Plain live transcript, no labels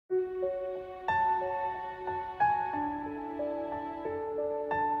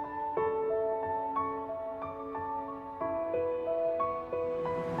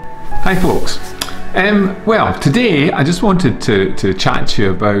Hi folks. Well, today I just wanted to chat to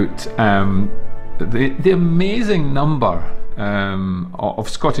you about the amazing number of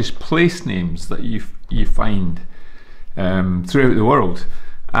Scottish place names that you find throughout the world.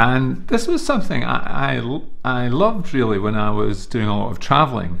 And this was something I loved really when I was doing a lot of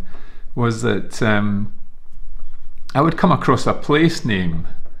travelling, was that I would come across a place name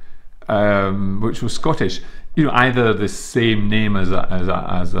which was Scottish. You know, either the same name as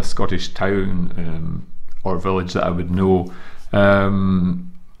a Scottish town or village that I would know,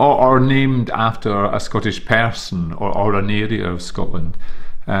 or named after a Scottish person or an area of Scotland.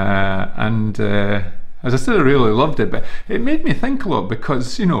 As I said, I really loved it, but it made me think a lot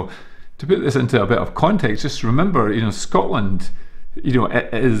because, you know, to put this into a bit of context, just remember, you know, Scotland, you know,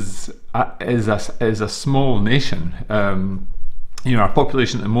 it is a small nation. You know, our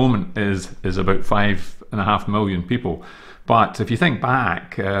population at the moment is about 5.5 million people, but if you think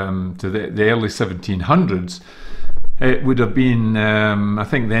back to the early 1700s, it would have been, I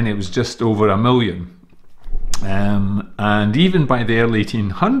think then it was just over 1 million, and even by the early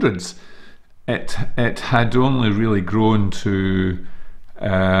 1800s, it had only really grown to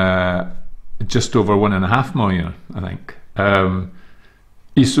just over 1.5 million, I think.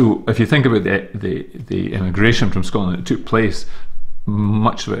 So if you think about the immigration from Scotland that took place,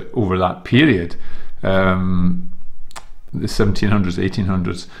 much of it over that period, the 1700s,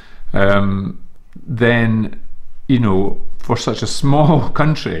 1800s, then, you know, for such a small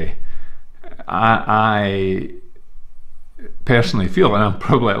country, I personally feel, and I'm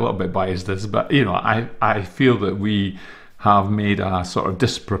probably a little bit biased this, but, you know, I feel that we have made a sort of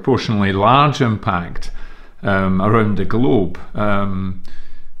disproportionately large impact around the globe.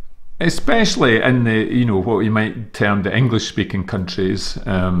 Especially in the, you know, what you might term the English-speaking countries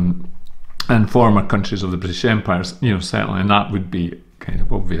and former countries of the British Empire, you know, certainly, and that would be kind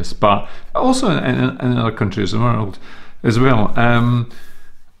of obvious, but also in other countries in the world as well. And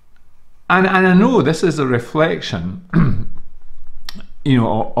I know this is a reflection, you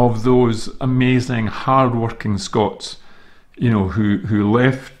know, of those amazing, hard-working Scots, you know, who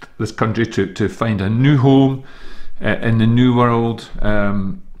left this country to find a new home in the new world.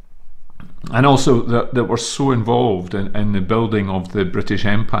 And also that were so involved in the building of the British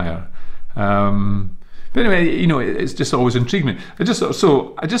Empire. But anyway, you know, it's just always intrigued me. I just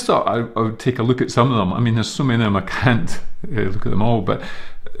thought I would take a look at some of them. I mean, there's so many of them I can't look at them all, but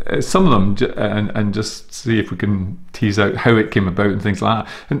some of them, and just see if we can tease out how it came about and things like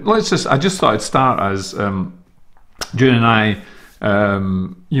that. And I just thought I'd start as June and I,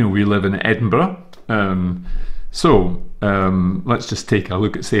 you know, we live in Edinburgh. So let's just take a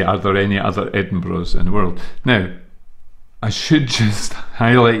look at, say, are there any other Edinburghs in the world? Now, I should just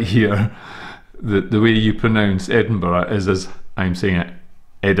highlight here that the way you pronounce Edinburgh is as I'm saying it,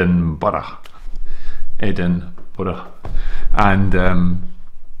 Edinburgh. Edinburgh. And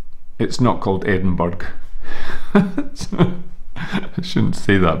it's not called Edinburgh. So, I shouldn't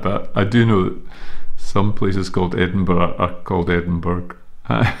say that, but I do know that some places called Edinburgh are called Edinburgh.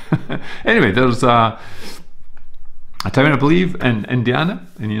 Anyway, there's a town, I believe, in Indiana,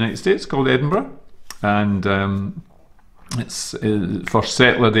 in the United States, called Edinburgh, and its first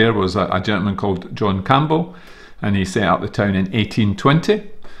settler there was a gentleman called John Campbell, and he set up the town in 1820,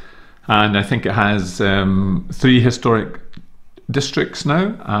 and I think it has 3 historic districts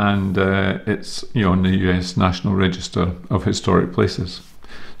now, and it's, you know, on the US National Register of Historic Places.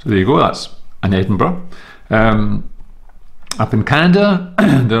 So there you go, that's an Edinburgh. Up in Canada,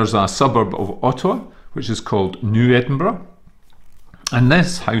 there's a suburb of Ottawa, which is called New Edinburgh, and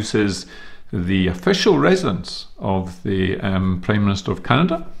this houses the official residence of the Prime Minister of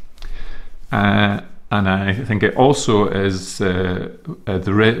Canada, and I think it also is where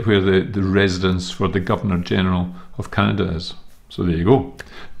the residence for the Governor General of Canada is. So there you go,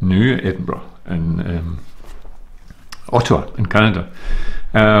 New Edinburgh in Ottawa in Canada.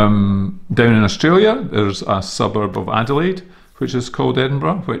 Down in Australia, there's a suburb of Adelaide, which is called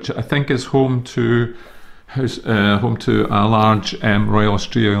Edinburgh, which I think is home to a large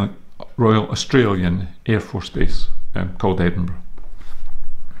Royal Australian Air Force Base called Edinburgh.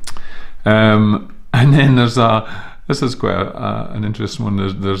 And then there's this is quite an interesting one.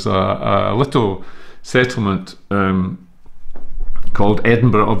 There's a little settlement called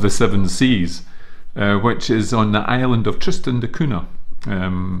Edinburgh of the Seven Seas, which is on the island of Tristan da Cunha,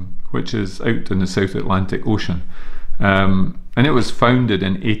 which is out in the South Atlantic Ocean. And it was founded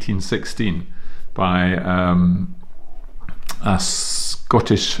in 1816 by a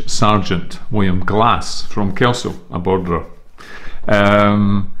Scottish sergeant, William Glass, from Kelso, a borderer.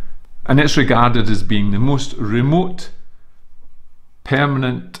 And it's regarded as being the most remote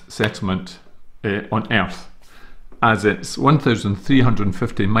permanent settlement on Earth, as it's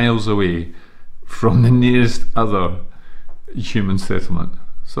 1,350 miles away from the nearest other human settlement.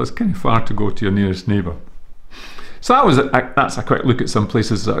 So it's kind of far to go to your nearest neighbour. So that's a quick look at some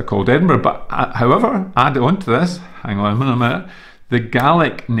places that are called Edinburgh. But however, add on to this, hang on a minute, the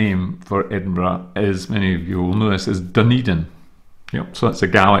Gaelic name for Edinburgh is, many of you will know this, is Dunedin. Yep, so that's a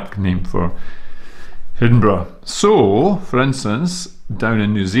Gaelic name for Edinburgh. So, for instance, down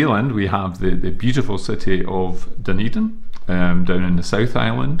in New Zealand, we have the beautiful city of Dunedin, down in the South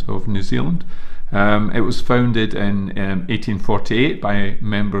Island of New Zealand. It was founded in 1848 by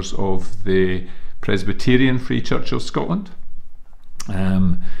members of the Presbyterian Free Church of Scotland.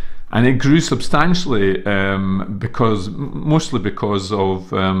 And it grew substantially mostly because of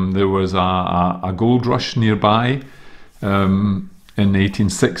there was a gold rush nearby in the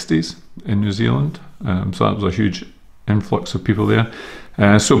 1860s in New Zealand. So that was a huge influx of people there.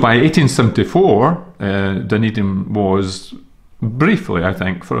 So by 1874, Dunedin was briefly, I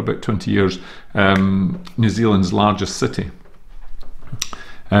think, for about 20 years, New Zealand's largest city.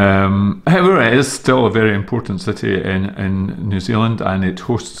 However, it is still a very important city in New Zealand, and it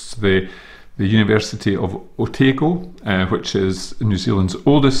hosts the University of Otago, which is New Zealand's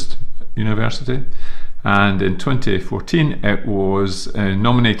oldest university. And in 2014, it was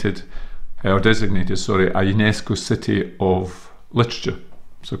designated, a UNESCO City of Literature.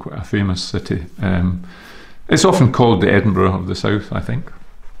 So quite a famous city. It's often called the Edinburgh of the South, I think.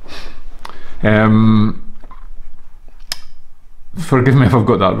 Forgive me if I've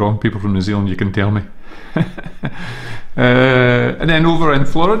got that wrong. People from New Zealand, you can tell me. And then over in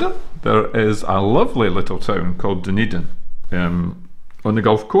Florida, there is a lovely little town called Dunedin, on the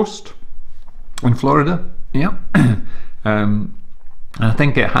Gulf Coast in Florida. Yeah. I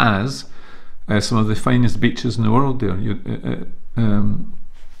think it has some of the finest beaches in the world there.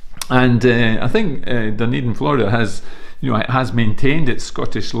 I think Dunedin, Florida has, it has maintained its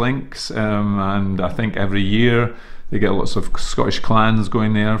Scottish links, and I think every year they get lots of Scottish clans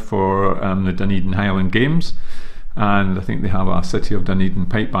going there for the Dunedin Highland Games, and I think they have a City of Dunedin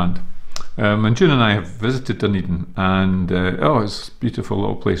pipe band. And June and I have visited Dunedin, and it's a beautiful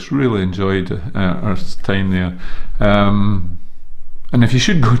little place. Really enjoyed our time there. And if you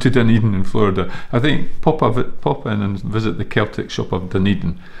should go to Dunedin in Florida, I think pop in and visit the Celtic shop of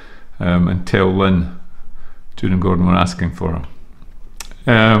Dunedin, and tell Lynn June and Gordon were asking for her.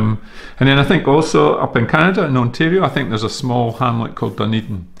 And then I think also up in Canada, in Ontario, I think there's a small hamlet called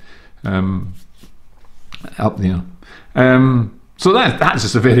Dunedin up there. So that's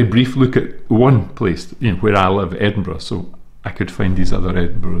just a very brief look at one place, where I live, Edinburgh. So I could find these other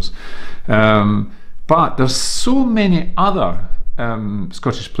Edinburghs. But there's so many other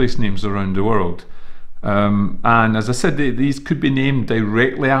Scottish place names around the world. And as I said, these could be named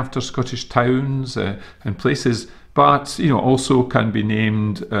directly after Scottish towns and places, but also can be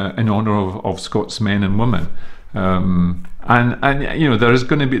named in honour of Scots men and women. And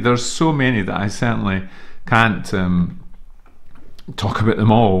there's so many that I certainly can't talk about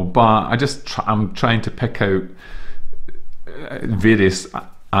them all, but I'm trying to pick out various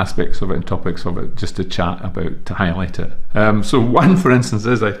aspects of it and topics of it just to chat about, to highlight it. So one, for instance,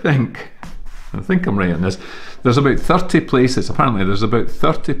 is I think I'm right on this. There's about 30 places, apparently there's about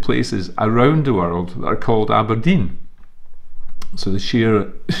 30 places around the world that are called Aberdeen. So they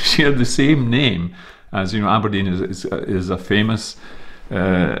share the same name as, Aberdeen is a famous,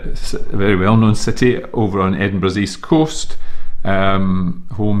 very well-known city over on Edinburgh's east coast,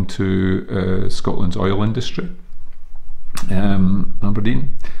 home to Scotland's oil industry,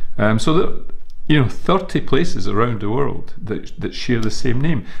 Aberdeen. So 30 places around the world that share the same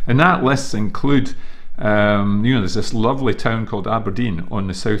name, and that lists include there's this lovely town called Aberdeen on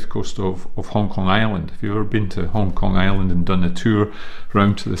the south coast of Hong Kong Island. If you've ever been to Hong Kong Island and done a tour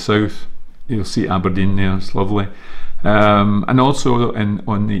round to the south, you'll see Aberdeen there. It's lovely. And also in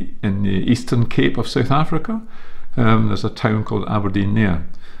the Eastern Cape of South Africa, there's a town called Aberdeen there.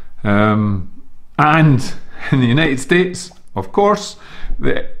 And in the United States, of course,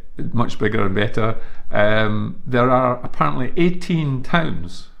 much bigger and better, there are apparently 18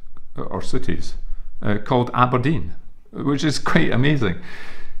 towns or cities called Aberdeen, which is quite amazing.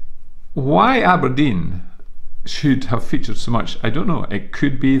 Why Aberdeen should have featured so much, I don't know. It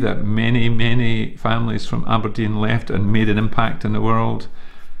could be that many families from Aberdeen left and made an impact in the world.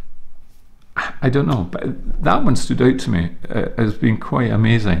 I don't know, but that one stood out to me as being quite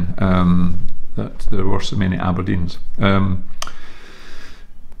amazing, that there were so many Aberdeens.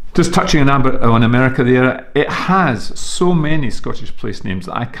 Just touching on America there, it has so many Scottish place names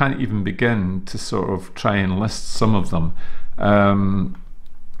that I can't even begin to sort of try and list some of them.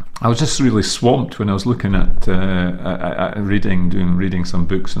 I was just really swamped when I was looking at reading some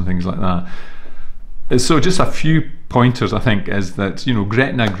books and things like that. So just a few pointers, I think, is that, you know,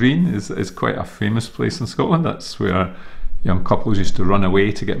 Gretna Green is quite a famous place in Scotland. That's where young couples used to run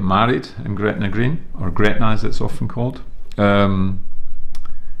away to get married in Gretna Green, or Gretna as it's often called.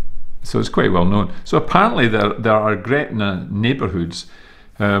 So it's quite well known. So apparently there are Gretna neighbourhoods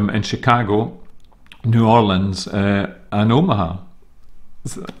in Chicago, New Orleans, and Omaha.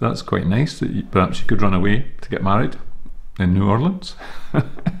 So that's quite nice that perhaps you could run away to get married in New Orleans,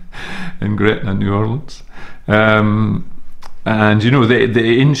 in Gretna, New Orleans. And you know,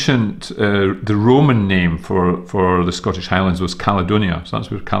 the ancient, the Roman name for the Scottish Highlands was Caledonia. So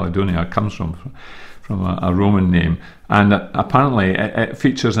that's where Caledonia comes from a Roman name. And apparently it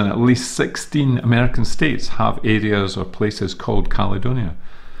features in at least 16 American states have areas or places called Caledonia,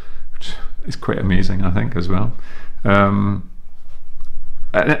 which is quite amazing, I think, as well. And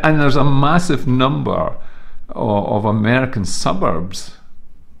there's a massive number of American suburbs,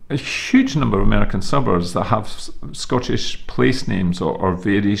 a huge number of American suburbs that have Scottish place names or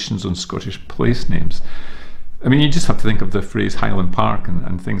variations on Scottish place names. I mean, you just have to think of the phrase Highland Park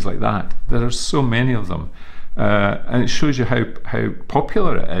and things like that. There are so many of them, and it shows you how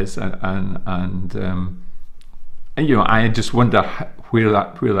popular it is. And you know, I just wonder where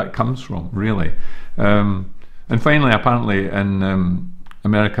that comes from, really. And finally, apparently in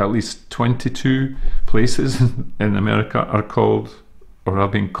America, at least 22 places in America are called, or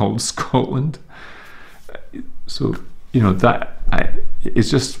have been called, Scotland. So, you know, it's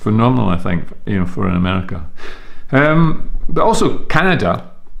just phenomenal, I think, you know, for in America. But also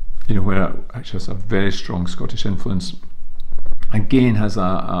Canada, you know, where actually has a very strong Scottish influence, again has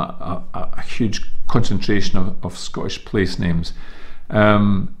a huge concentration of Scottish place names.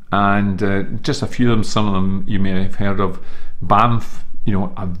 And just a few of them, some of them you may have heard of. Banff, you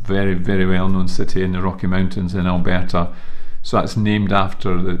know, a very, very well-known city in the Rocky Mountains in Alberta. So that's named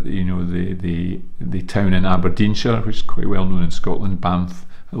after the town in Aberdeenshire, which is quite well known in Scotland. Banff,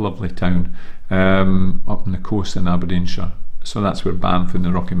 a lovely town up on the coast in Aberdeenshire. So that's where Banff in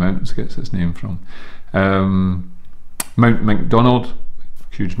the Rocky Mountains gets its name from. Mount Macdonald,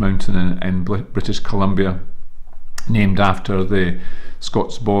 huge mountain in British Columbia, named after the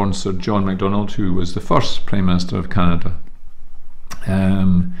Scots-born Sir John Macdonald, who was the first Prime Minister of Canada.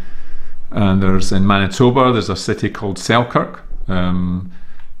 And there's in Manitoba, there's a city called Selkirk,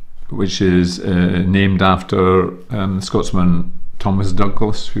 which is named after Scotsman Thomas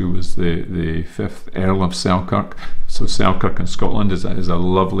Douglas, who was the 5th Earl of Selkirk. So Selkirk in Scotland is a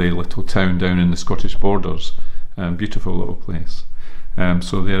lovely little town down in the Scottish borders, beautiful little place.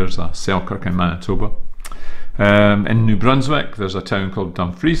 So there's a Selkirk in Manitoba. In New Brunswick, there's a town called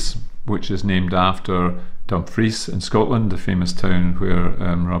Dumfries, which is named after Dumfries in Scotland, the famous town where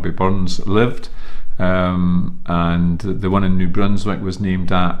Robbie Burns lived, and the one in New Brunswick was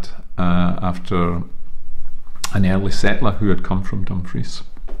named after an early settler who had come from Dumfries.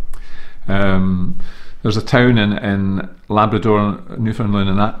 There's a town in Labrador, Newfoundland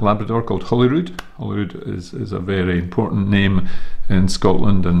and Labrador, called Holyrood. Holyrood is a very important name in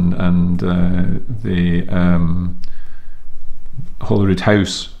Scotland, and the Holyrood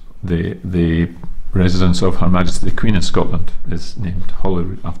House, the residence of Her Majesty the Queen in Scotland, is named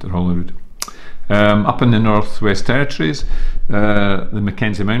Holyrood, after Holyrood. Up in the Northwest Territories, the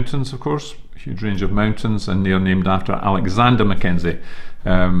Mackenzie Mountains, of course, a huge range of mountains, and they are named after Alexander Mackenzie,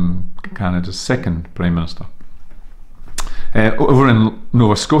 Canada's 2nd Prime Minister. Over in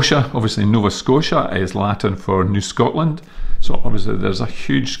Nova Scotia, obviously Nova Scotia is Latin for New Scotland, so obviously there's a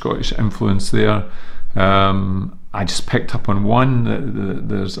huge Scottish influence there. I just picked up on one.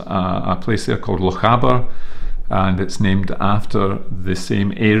 There's a place there called Lochaber, and it's named after the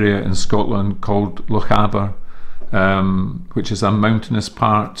same area in Scotland called Lochaber, which is a mountainous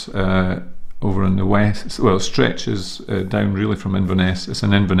part over in the west. Well, it stretches down really from Inverness. It's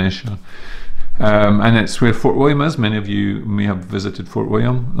in Inverness, and it's where Fort William is. Many of you may have visited Fort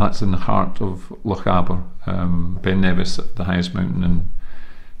William. That's in the heart of Lochaber. Ben Nevis, the highest mountain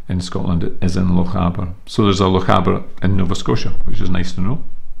in Scotland, is in Lochaber. So there's a Lochaber in Nova Scotia, which is nice to know.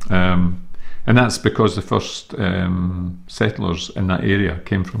 And that's because the first settlers in that area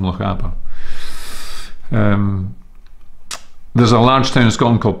came from Lochaber. There's a large town in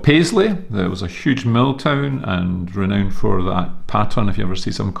Scotland called Paisley. There was a huge mill town and renowned for that pattern. If you ever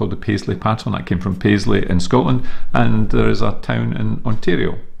see something called the Paisley pattern, that came from Paisley in Scotland. And there is a town in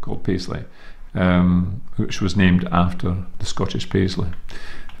Ontario called Paisley, which was named after the Scottish Paisley.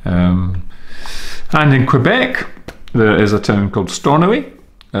 And in Quebec, there is a town called Stornoway,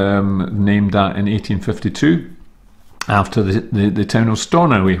 named that in 1852. after the town of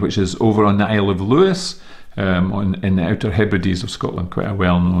Stornoway, which is over on the Isle of Lewis, in the Outer Hebrides of Scotland, quite a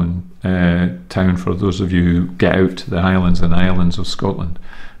well-known town for those of you who get out to the Highlands and Islands of Scotland.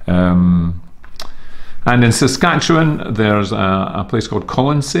 And in Saskatchewan, there's a place called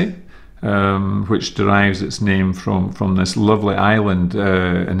Colonsay, which derives its name from this lovely island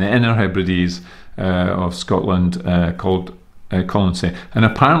in the Inner Hebrides of Scotland called Colonsay. And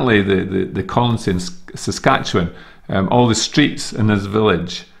apparently the Colonsay in Saskatchewan, all the streets in this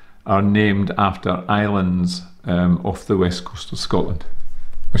village are named after islands off the west coast of Scotland,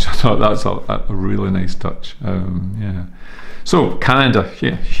 which I thought that's a really nice touch. Yeah. So Canada,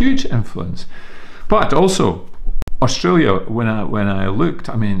 yeah, huge influence. But also Australia, when I looked,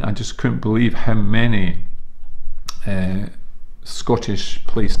 I mean, I just couldn't believe how many Scottish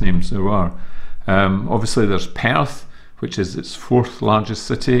place names there were. Obviously there's Perth, which is its 4th largest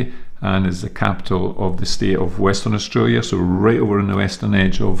city and is the capital of the state of Western Australia. So right over on the western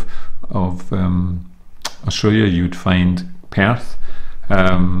edge of Australia, you'd find Perth,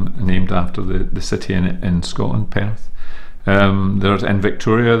 named after the city in Scotland, Perth. There's in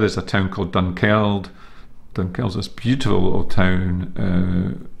Victoria, there's a town called Dunkeld. Dunkeld's this beautiful little town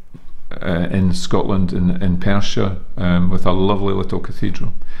in Scotland, in Perthshire, with a lovely little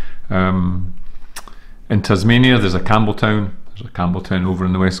cathedral. In Tasmania, there's a Campbelltown. There's a Campbelltown over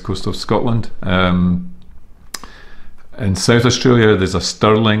on the west coast of Scotland. In South Australia, there's a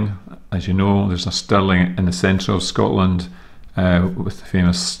Stirling. As you know, there's a Stirling in the centre of Scotland, with the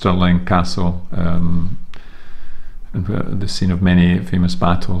famous Stirling Castle, and the scene of many famous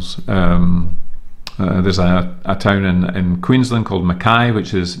battles. There's a town in Queensland called Mackay,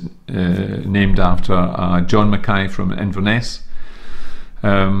 which is named after John Mackay from Inverness.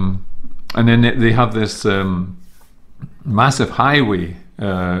 And then they have this massive highway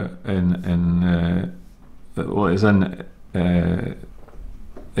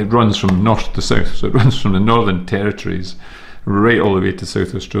it runs from north to south, so it runs from the Northern Territories right all the way to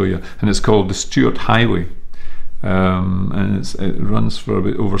South Australia, and it's called the Stuart Highway. And it runs for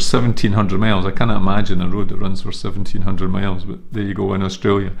about over 1,700 miles. I cannot imagine a road that runs for 1,700 miles, but there you go in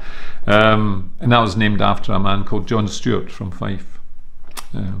Australia. And that was named after a man called John Stuart from Fife.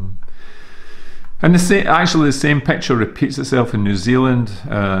 And actually the same picture repeats itself in New Zealand.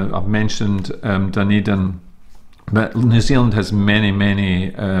 I've mentioned Dunedin, but New Zealand has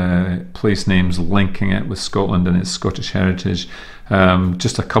many place names linking it with Scotland and its Scottish heritage.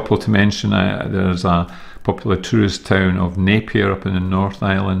 Just a couple to mention. There's a popular tourist town of Napier up in the North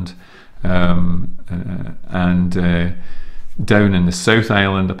Island, and down in the South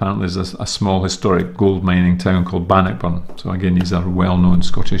Island apparently there's a small historic gold mining town called Bannockburn. So again, these are well-known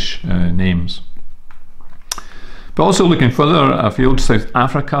Scottish names. But also looking further afield, South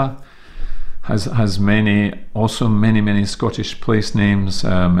Africa has many Scottish place names.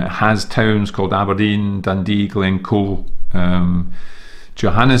 It has towns called Aberdeen, Dundee, Glencoe,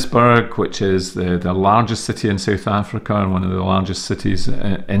 Johannesburg, which is the largest city in South Africa and one of the largest cities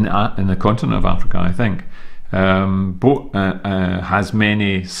in the continent of Africa, I think. Has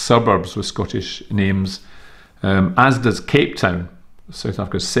many suburbs with Scottish names, as does Cape Town, South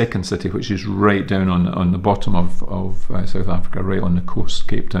Africa's 2nd city, which is right down on the bottom of South Africa, right on the coast,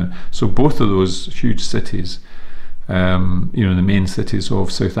 Cape Town. So both of those huge cities, the main cities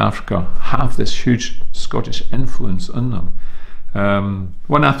of South Africa, have this huge Scottish influence on them.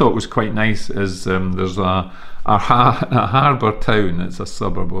 One I thought was quite nice is there's a harbour town. It's a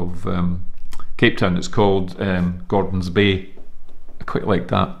suburb of Cape Town. It's called Gordon's Bay. I quite like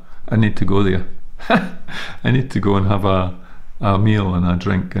that. I need to go there. I need to go and have a meal and a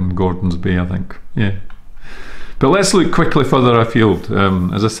drink in Gordon's Bay, I think. Yeah. But let's look quickly further afield.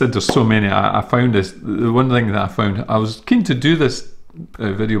 As I said, there's so many. I found this. The one thing that I found, I was keen to do this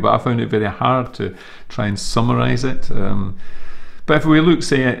video, but I found it very hard to try and summarize it. But if we look,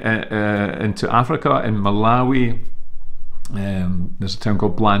 say, into Africa, in Malawi, there's a town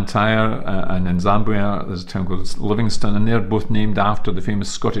called Blantyre, and in Zambia there's a town called Livingstone, and they're both named after the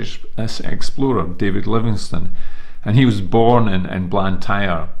famous Scottish explorer David Livingstone. And he was born in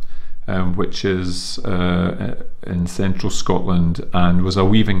Blantyre, which is in central Scotland, and was a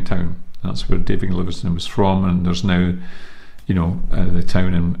weaving town. That's where David Livingstone was from, and there's now, the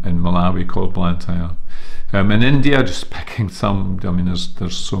town in Malawi called Blantyre. In India, just picking some, I mean,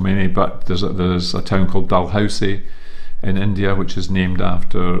 there's so many, but there's a town called Dalhousie in India, which is named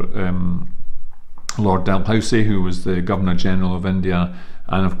after Lord Dalhousie, who was the Governor General of India.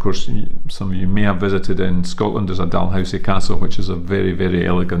 And of course, some of you may have visited in Scotland. There's a Dalhousie Castle, which is a very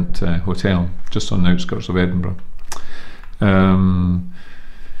elegant hotel just on the outskirts of Edinburgh.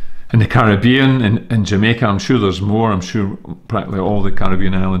 In the Caribbean, in Jamaica, I'm sure there's more. I'm sure practically all the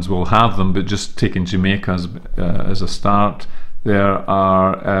Caribbean islands will have them, but just taking Jamaica as a start, there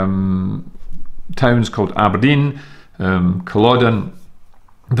are towns called Aberdeen, Culloden,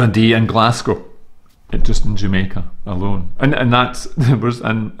 Dundee, and Glasgow, just in Jamaica alone, and that's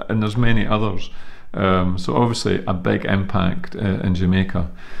and there's many others. So obviously a big impact in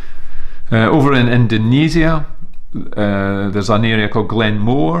Jamaica. Over in Indonesia, there's an area called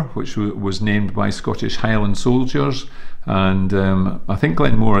Glenmore, which was named by Scottish Highland soldiers, and I think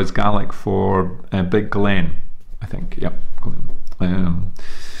Glenmore is Gaelic for Big Glen. I think, yep. And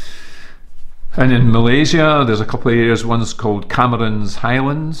in Malaysia, there's a couple of areas. One's called Cameron's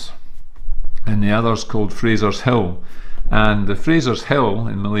Highlands, and the other's called Fraser's Hill. And the Fraser's Hill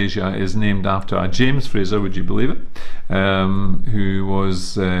in Malaysia is named after a James Fraser, would you believe it, who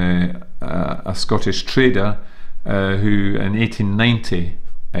was a Scottish trader who in 1890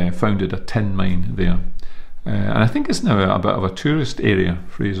 founded a tin mine there. And I think it's now a bit of a tourist area,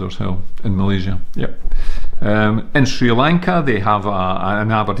 Fraser's Hill in Malaysia. Yep. In Sri Lanka, they have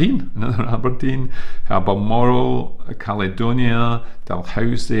an Aberdeen, another Aberdeen, Balmoral, Caledonia,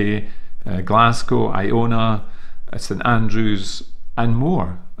 Dalhousie, Glasgow, Iona, St Andrews, and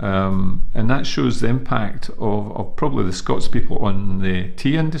more. And that shows the impact of probably the Scots people on the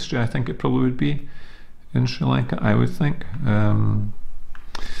tea industry. I think it probably would be in Sri Lanka, I would think.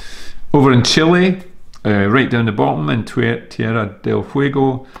 Over in Chile, right down the bottom in Tierra del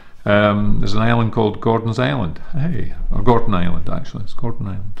Fuego, there's an island called Gordon's Island. Hey, or Gordon Island, actually. It's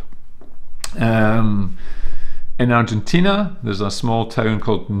Gordon Island. In Argentina, there's a small town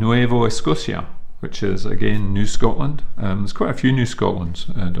called Nueva Escocia, which is again New Scotland. There's quite a few New Scotlands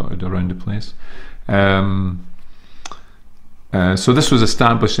dotted around the place. So this was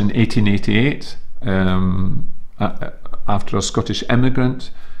established in 1888 after a Scottish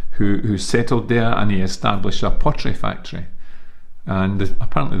immigrant who settled there, and he established a pottery factory. And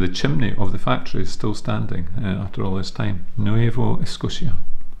apparently the chimney of the factory is still standing after all this time. Nueva Escocia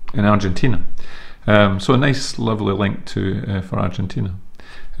in Argentina. So a nice, lovely link for Argentina.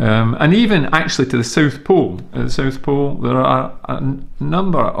 And even actually to the South Pole. At the South Pole, there are a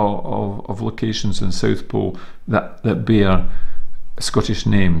number of locations in the South Pole that bear Scottish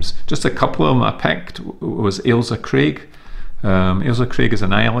names. Just a couple of them I picked was Ailsa Craig. Ailsa Craig is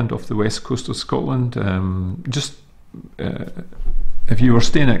an island off the west coast of Scotland. If you were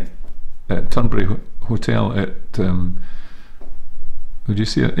staying at Turnberry Hotel at, would you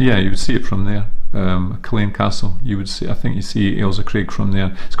see it? Yeah, you would see it from there. Culzean Castle, you would see. I think you see Ailsa Craig from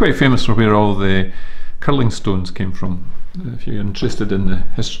there. It's quite famous for where all the curling stones came from. If you're interested in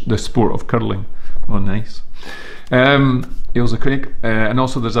the sport of curling on ice, Ailsa Craig, and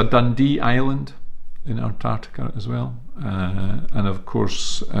also there's a Dundee Island in Antarctica as well, and of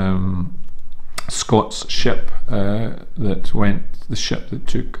course Scott's ship the ship that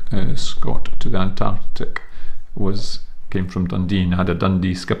took Scott to the Antarctic came from Dundee and had a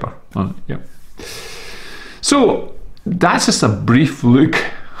Dundee skipper on it. Yep. So that's just a brief look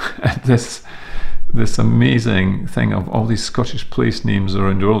at this amazing thing of all these Scottish place names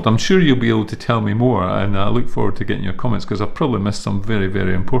around the world. I'm sure you'll be able to tell me more, and I look forward to getting your comments, because I've probably missed some very,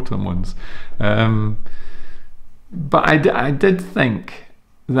 very important ones. But I did think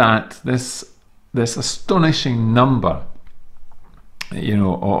that this astonishing number,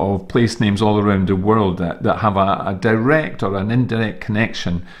 of place names all around the world that have a direct or an indirect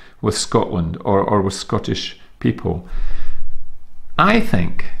connection with Scotland or with Scottish people, I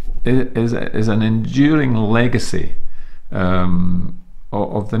think is an enduring legacy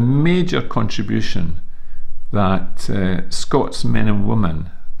of the major contribution that Scots men and women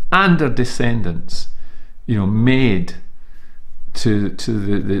and their descendants, made to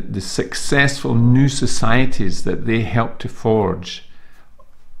the successful new societies that they helped to forge,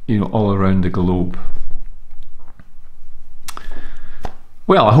 all around the globe.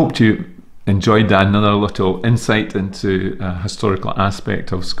 Well, I hope you enjoyed that, another little insight into a historical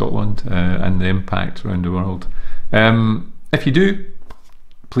aspect of Scotland and the impact around the world. If you do,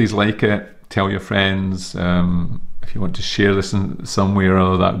 please like it, tell your friends. If you want to share this in some way or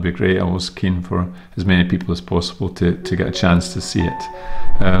other, that would be great. I was keen for as many people as possible to get a chance to see it.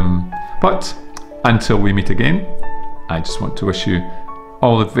 But until we meet again, I just want to wish you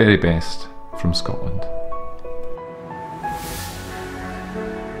all the very best from Scotland.